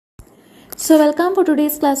So welcome for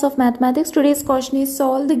today's class of mathematics. Today's question is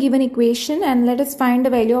solve the given equation and let us find the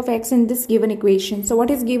value of x in this given equation. So what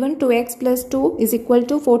is given? 2x plus 2 is equal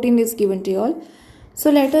to 14 is given to you all. So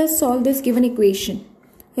let us solve this given equation.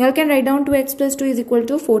 You all can write down 2x plus 2 is equal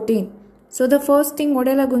to 14. So the first thing what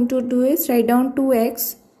you all are going to do is write down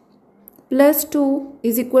 2x plus 2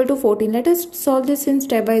 is equal to 14. Let us solve this in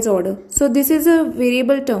stepwise order. So this is a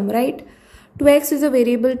variable term, right? 2x is a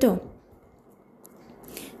variable term.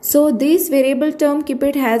 So this variable term, keep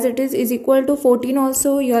it as it is equal to 14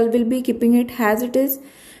 also. You all will be keeping it as it is.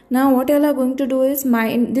 Now what you all are going to do is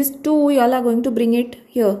this 2 you all are going to bring it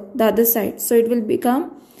here the other side. So it will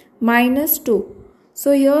become minus 2.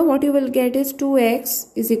 So here what you will get is 2x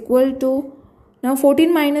is equal to, now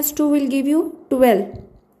 14 minus 2 will give you 12.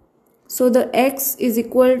 So the x is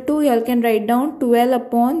equal to, you all can write down 12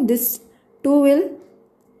 upon this 2 will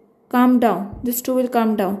come down. This 2 will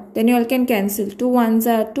come down. Then you all can cancel. 2 1s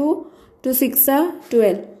are 2. 2 6 are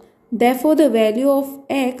 12. Therefore, the value of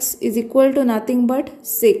x is equal to nothing but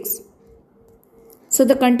 6. So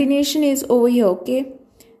the continuation is over here. Okay.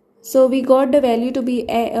 So we got the value to be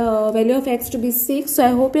value of x to be 6. So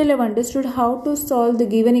I hope you all have understood how to solve the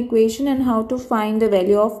given equation and how to find the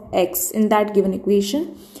value of x in that given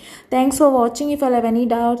equation. Thanks for watching. If you all have any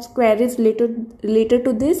doubts, queries related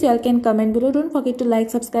to this, you all can comment below. Don't forget to like,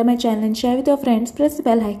 subscribe my channel and share with your friends. Press the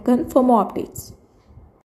bell icon for more updates.